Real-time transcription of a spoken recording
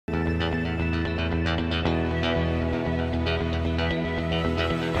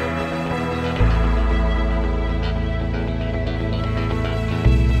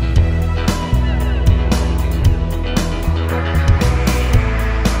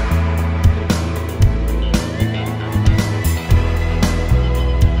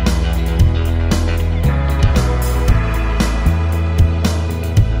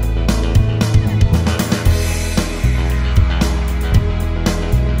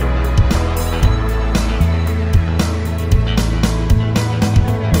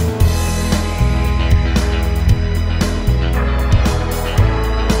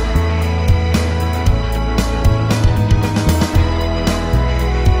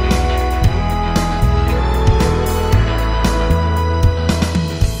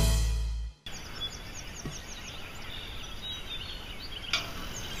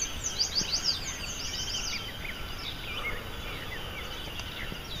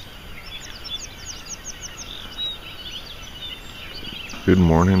Good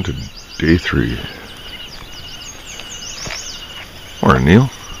morning to day 3. Morning, Neil.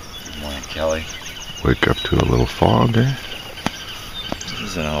 Good morning, Kelly. Wake up to a little fog, eh? This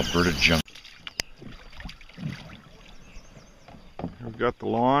is an Alberta junk. We've got the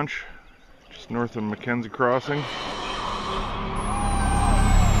launch just north of Mackenzie Crossing.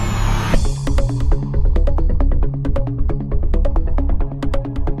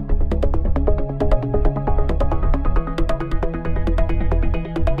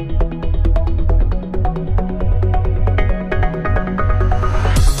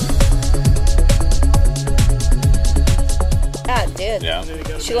 Yeah.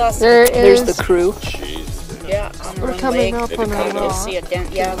 She lost. There's the crew. Jeez. Yeah, on the We're coming up on a rock. See a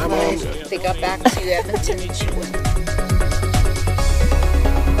dent. Yeah, when they got back to Edmonton, she went.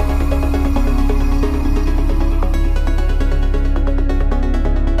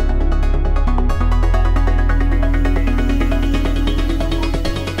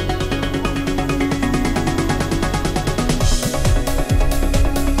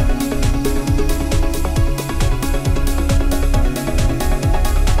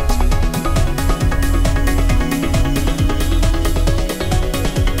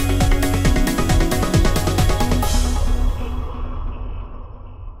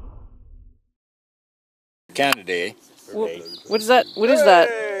 Canada Day. What is that? What is that?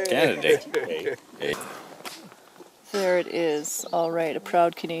 Canada Day. Hey. There it is. All right, a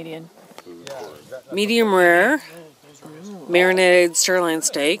proud Canadian. Medium rare, marinated sirloin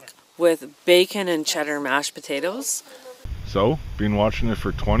steak with bacon and cheddar mashed potatoes. So, been watching it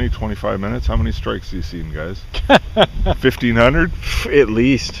for 20-25 minutes. How many strikes have you seen, guys? 1,500? At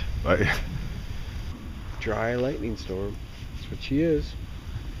least. Dry Lightning Storm. That's what she is.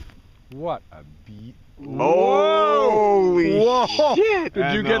 What a beat. Holy shit!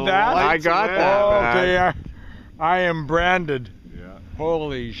 Did you get that? I got that. Oh, okay, I am branded. Yeah.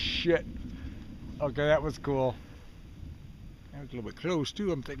 Holy shit. Okay, that was cool. That was a little bit close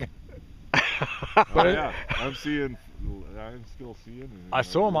too, I'm thinking. But yeah, I'm still seeing it.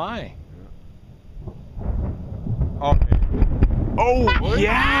 So am I. Yeah. Okay. Oh,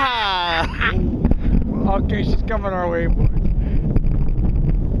 yeah! Okay, she's coming our way, boys.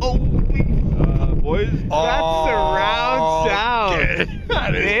 Boys, that's surround sound.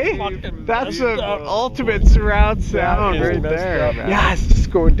 That is That's an ultimate surround sound right there. Yeah, it's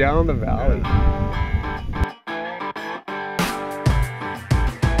just going down the valley.